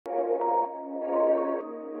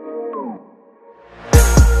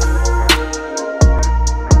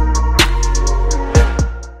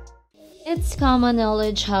common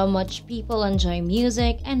knowledge how much people enjoy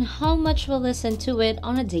music and how much we listen to it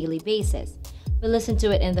on a daily basis. We listen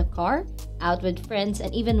to it in the car, out with friends,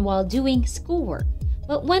 and even while doing schoolwork.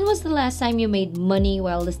 But when was the last time you made money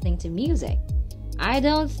while listening to music? I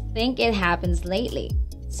don't think it happens lately.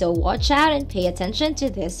 So watch out and pay attention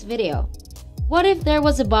to this video. What if there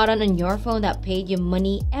was a button on your phone that paid you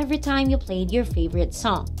money every time you played your favorite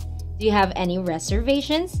song? Do you have any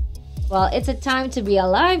reservations? Well, it's a time to be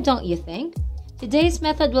alive, don't you think? Today's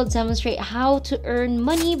method will demonstrate how to earn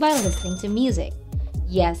money by listening to music.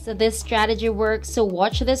 Yes, this strategy works, so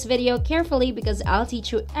watch this video carefully because I'll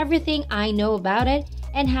teach you everything I know about it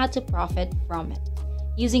and how to profit from it.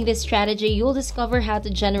 Using this strategy, you'll discover how to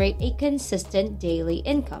generate a consistent daily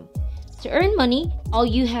income. To earn money, all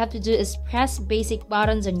you have to do is press basic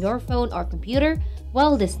buttons on your phone or computer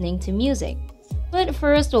while listening to music. But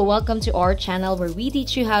first, welcome to our channel where we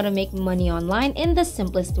teach you how to make money online in the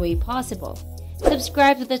simplest way possible.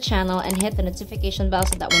 Subscribe to the channel and hit the notification bell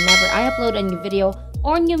so that whenever I upload a new video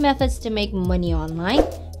or new methods to make money online,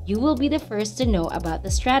 you will be the first to know about the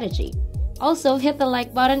strategy. Also, hit the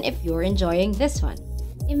like button if you're enjoying this one.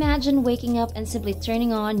 Imagine waking up and simply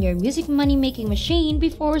turning on your music money-making machine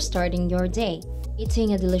before starting your day,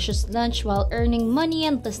 eating a delicious lunch while earning money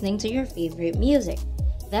and listening to your favorite music.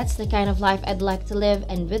 That's the kind of life I'd like to live,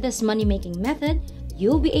 and with this money-making method,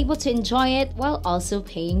 you'll be able to enjoy it while also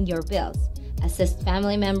paying your bills. Assist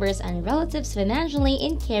family members and relatives financially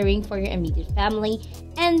in caring for your immediate family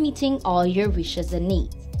and meeting all your wishes and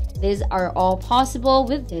needs. These are all possible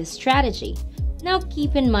with this strategy. Now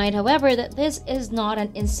keep in mind, however, that this is not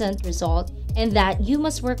an instant result and that you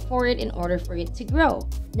must work for it in order for it to grow.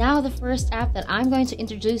 Now the first app that I'm going to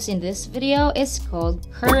introduce in this video is called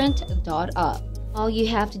pertain. All you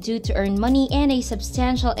have to do to earn money and a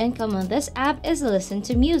substantial income on this app is listen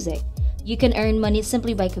to music. You can earn money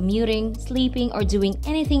simply by commuting, sleeping, or doing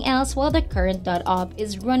anything else while the current.op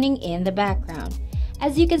is running in the background.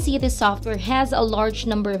 As you can see, this software has a large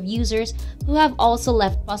number of users who have also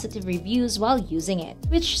left positive reviews while using it,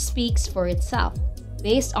 which speaks for itself.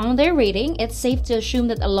 Based on their rating, it's safe to assume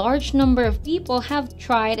that a large number of people have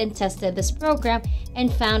tried and tested this program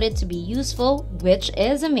and found it to be useful, which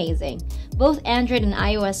is amazing. Both Android and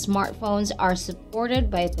iOS smartphones are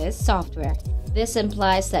supported by this software. This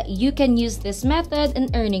implies that you can use this method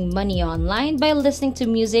in earning money online by listening to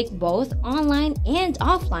music both online and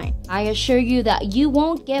offline. I assure you that you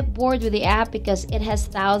won't get bored with the app because it has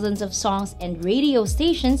thousands of songs and radio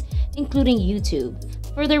stations, including YouTube.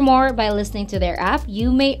 Furthermore, by listening to their app,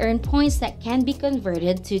 you may earn points that can be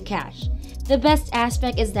converted to cash. The best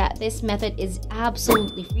aspect is that this method is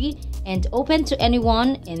absolutely free and open to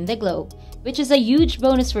anyone in the globe, which is a huge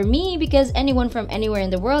bonus for me because anyone from anywhere in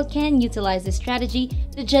the world can utilize this strategy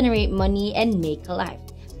to generate money and make a life.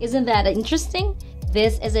 Isn't that interesting?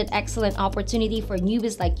 This is an excellent opportunity for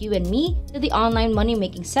newbies like you and me to the online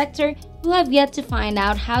money-making sector who have yet to find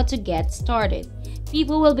out how to get started.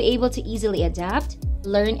 People will be able to easily adapt,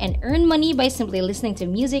 learn, and earn money by simply listening to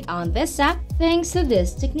music on this app thanks to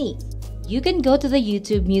this technique. You can go to the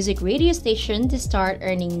YouTube Music radio station to start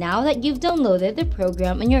earning now that you've downloaded the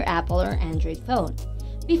program on your Apple or Android phone.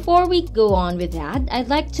 Before we go on with that, I'd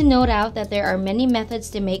like to note out that there are many methods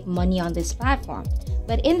to make money on this platform.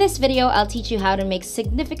 But in this video, I'll teach you how to make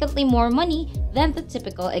significantly more money than the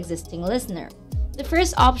typical existing listener. The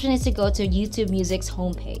first option is to go to YouTube Music's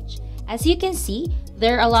homepage. As you can see,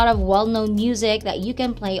 there are a lot of well-known music that you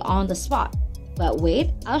can play on the spot. But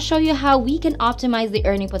wait, I'll show you how we can optimize the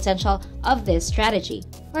earning potential of this strategy,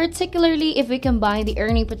 particularly if we combine the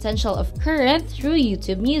earning potential of current through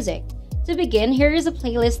YouTube Music. To begin, here is a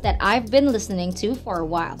playlist that I've been listening to for a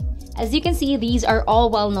while. As you can see, these are all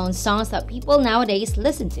well-known songs that people nowadays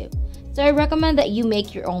listen to. So I recommend that you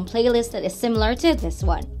make your own playlist that is similar to this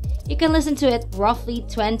one. You can listen to it roughly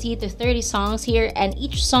 20 to 30 songs here, and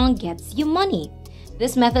each song gets you money.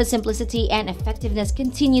 This method's simplicity and effectiveness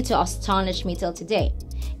continue to astonish me till today.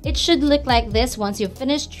 It should look like this once you've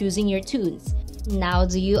finished choosing your tunes. Now,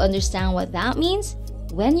 do you understand what that means?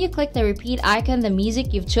 When you click the repeat icon, the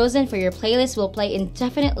music you've chosen for your playlist will play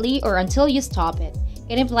indefinitely or until you stop it.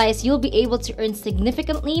 It implies you'll be able to earn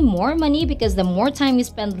significantly more money because the more time you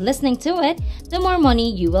spend listening to it, the more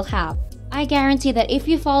money you will have. I guarantee that if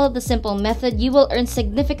you follow the simple method, you will earn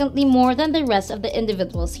significantly more than the rest of the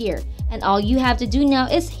individuals here. And all you have to do now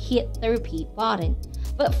is hit the repeat button.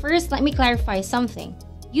 But first, let me clarify something.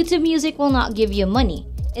 YouTube Music will not give you money.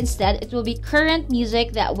 Instead, it will be current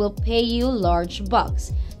music that will pay you large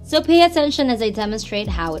bucks. So pay attention as I demonstrate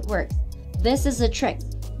how it works. This is the trick.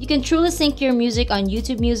 You can truly sync your music on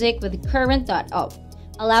YouTube Music with current.op.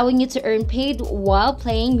 allowing you to earn paid while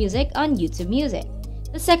playing music on YouTube Music.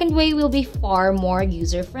 The second way will be far more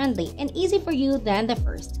user-friendly and easy for you than the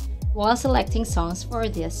first, while selecting songs for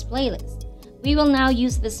this playlist. We will now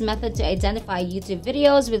use this method to identify YouTube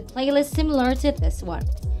videos with playlists similar to this one.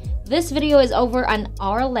 This video is over an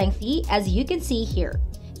hour lengthy, as you can see here.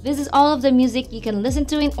 This is all of the music you can listen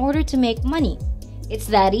to in order to make money. It's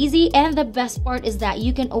that easy, and the best part is that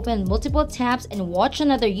you can open multiple tabs and watch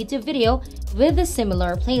another YouTube video with a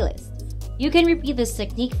similar playlist. You can repeat this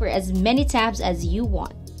technique for as many tabs as you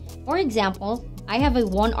want. For example, I have a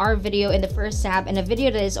 1 hour video in the first tab and a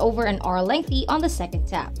video that is over an hour lengthy on the second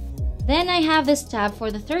tab. Then I have this tab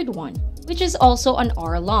for the third one, which is also an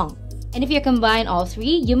hour long. And if you combine all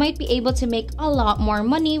three, you might be able to make a lot more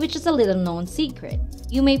money, which is a little known secret.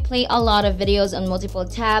 You may play a lot of videos on multiple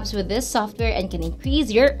tabs with this software and can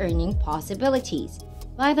increase your earning possibilities.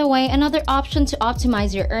 By the way, another option to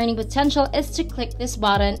optimize your earning potential is to click this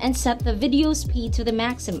button and set the video speed to the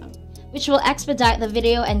maximum, which will expedite the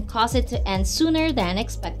video and cause it to end sooner than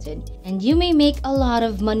expected. And you may make a lot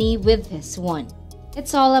of money with this one.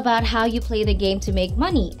 It's all about how you play the game to make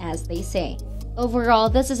money, as they say. Overall,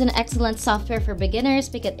 this is an excellent software for beginners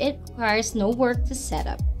because it requires no work to set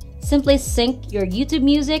up. Simply sync your YouTube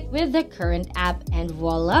Music with the current app and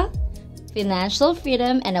voila! Financial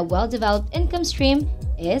freedom and a well-developed income stream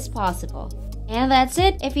is possible. And that's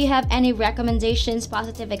it. If you have any recommendations,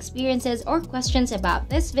 positive experiences, or questions about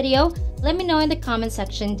this video, let me know in the comment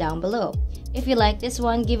section down below. If you like this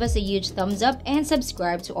one, give us a huge thumbs up and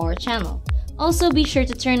subscribe to our channel. Also, be sure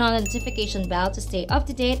to turn on the notification bell to stay up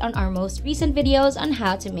to date on our most recent videos on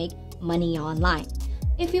how to make money online.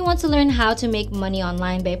 If you want to learn how to make money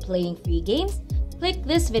online by playing free games, click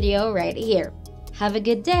this video right here. Have a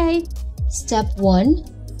good day! Step 1.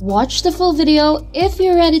 Watch the full video if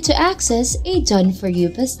you're ready to access a done-for-you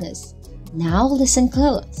business. Now listen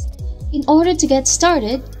close. In order to get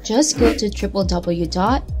started, just go to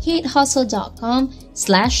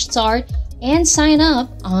www.katehustle.com/start and sign up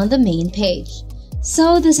on the main page.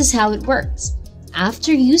 So this is how it works.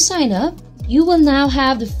 After you sign up, you will now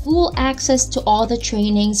have the full access to all the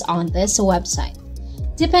trainings on this website.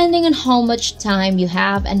 Depending on how much time you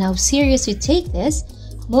have and how serious you take this,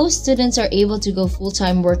 most students are able to go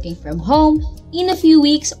full-time working from home in a few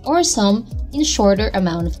weeks or some in shorter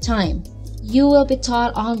amount of time. You will be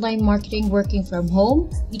taught online marketing working from home,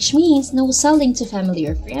 which means no selling to family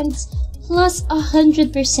or friends, plus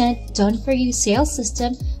 100% done-for-you sales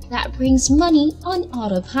system that brings money on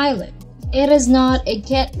autopilot. It is not a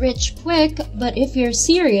get-rich-quick, but if you're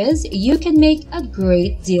serious, you can make a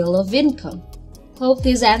great deal of income. Hope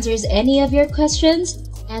this answers any of your questions.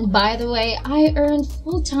 And by the way, I earned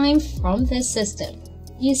full-time from this system.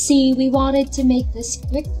 You see, we wanted to make this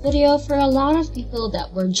quick video for a lot of people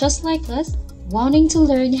that were just like us, wanting to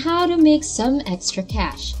learn how to make some extra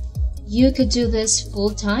cash. You could do this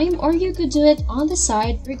full-time or you could do it on the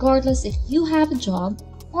side regardless if you have a job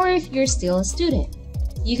or if you're still a student.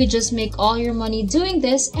 You could just make all your money doing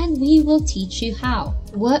this and we will teach you how.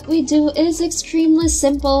 What we do is extremely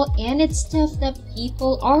simple and it's stuff that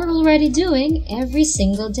people are already doing every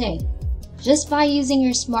single day. Just by using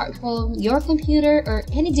your smartphone, your computer, or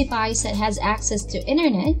any device that has access to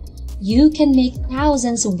internet, you can make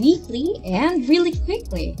thousands weekly and really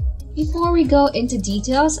quickly. Before we go into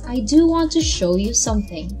details, I do want to show you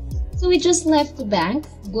something. So we just left the bank,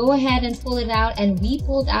 go ahead and pull it out, and we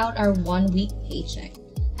pulled out our 1 week paycheck.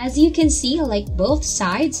 As you can see, like both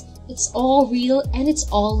sides, it's all real and it's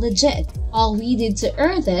all legit. All we did to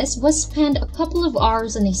earn this was spend a couple of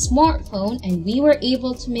hours on a smartphone and we were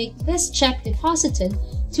able to make this check deposited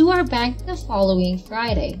to our bank the following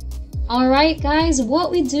Friday. Alright guys, what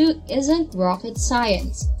we do isn't rocket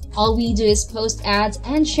science. All we do is post ads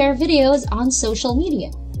and share videos on social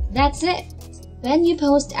media. That's it. When you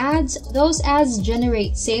post ads, those ads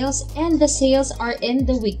generate sales and the sales are in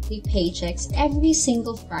the weekly paychecks every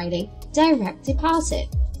single Friday, direct deposit.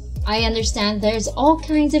 I understand there's all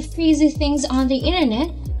kinds of crazy things on the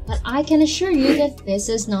internet, but I can assure you that this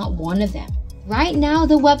is not one of them. Right now,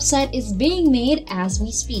 the website is being made as we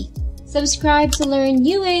speak. Subscribe to learn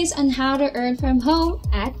new ways on how to earn from home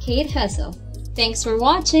at Kate Hustle. Thanks for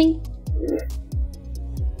watching.